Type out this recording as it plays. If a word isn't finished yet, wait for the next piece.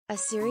A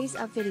series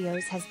of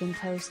videos has been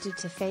posted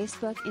to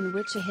Facebook in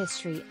which a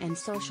history and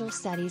social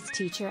studies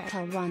teacher at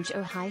El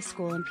Rancho High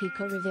School in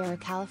Pico Rivera,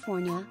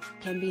 California,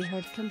 can be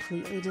heard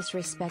completely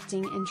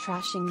disrespecting and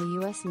trashing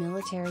the U.S.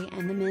 military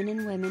and the men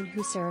and women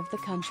who serve the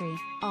country,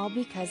 all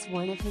because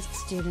one of his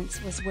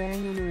students was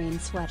wearing a Marine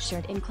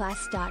sweatshirt in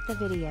class. The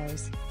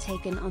videos,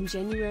 taken on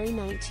January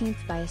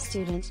 19th by a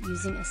student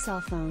using a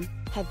cell phone,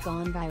 have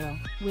gone viral,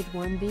 with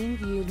one being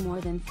viewed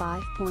more than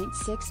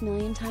 5.6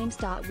 million times.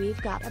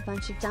 We've got a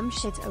bunch of dumb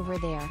shits over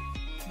there.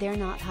 They're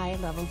not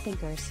high-level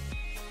thinkers.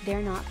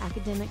 They're not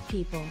academic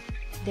people.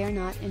 They're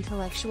not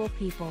intellectual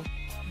people.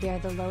 They're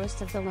the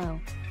lowest of the low.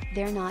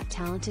 They're not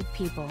talented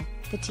people,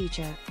 the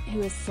teacher,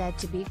 who is said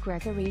to be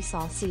Gregory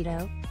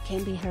Salcido,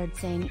 can be heard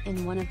saying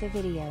in one of the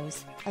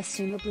videos,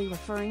 assumably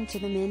referring to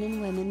the men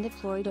and women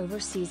deployed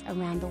overseas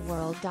around the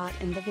world.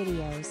 In the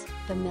videos,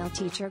 the male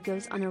teacher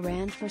goes on a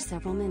rant for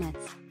several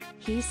minutes.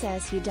 He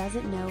says he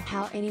doesn't know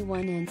how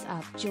anyone ends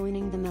up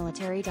joining the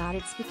military.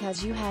 It's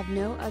because you have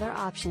no other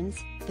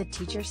options, the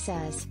teacher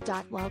says.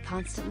 While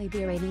constantly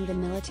berating the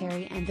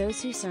military and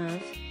those who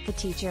serve, the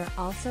teacher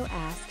also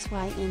asks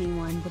why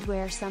anyone would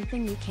wear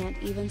something you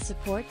can't even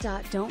support.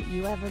 Don't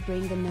you ever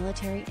bring the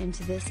military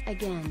into this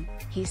again,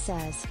 he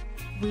says.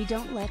 We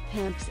don't let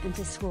pimps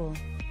into school.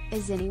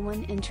 Is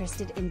anyone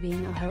interested in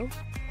being a hoe?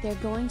 They're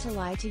going to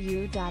lie to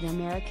you.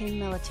 American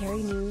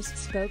Military News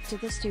spoke to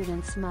the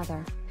student's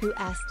mother, who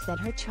asked that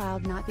her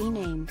child not be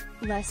named,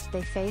 lest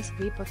they face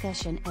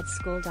repercussion at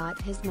school.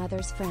 His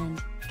mother's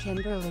friend,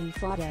 Kimberly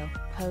Flotto,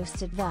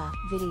 posted the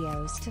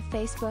videos to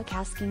Facebook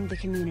asking the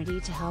community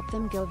to help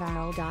them go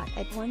viral.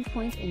 At one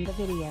point in the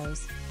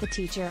videos, the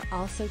teacher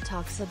also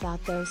talks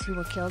about those who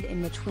were killed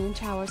in the Twin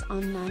Towers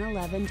on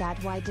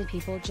 9/11. Why did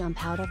people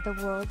jump out of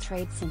the World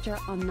Trade Center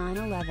on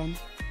 9/11?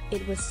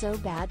 It was so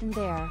bad in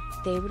there,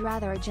 they would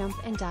rather jump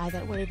and die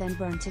that way than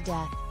burn to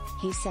death,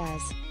 he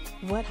says.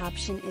 What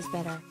option is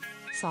better?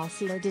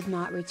 Salcido did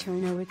not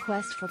return a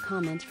request for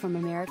comment from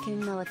American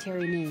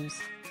Military News.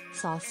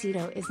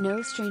 Salcido is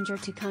no stranger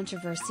to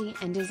controversy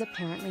and is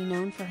apparently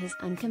known for his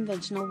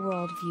unconventional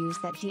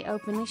worldviews that he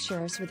openly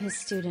shares with his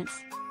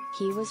students.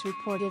 He was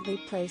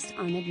reportedly placed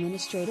on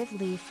administrative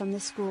leave from the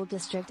school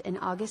district in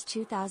August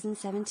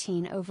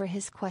 2017 over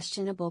his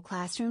questionable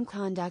classroom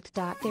conduct.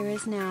 There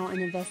is now an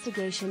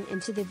investigation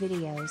into the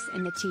videos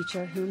and the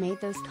teacher who made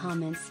those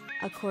comments,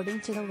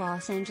 according to the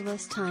Los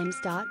Angeles Times.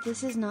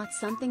 This is not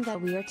something that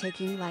we are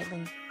taking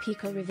lightly,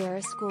 Pico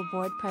Rivera School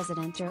Board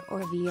President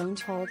Orvion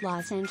told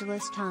Los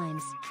Angeles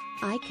Times.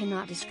 I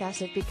cannot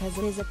discuss it because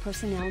it is a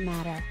personnel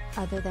matter,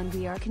 other than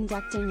we are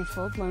conducting a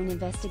full-blown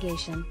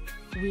investigation.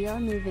 We are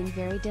moving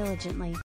very diligently.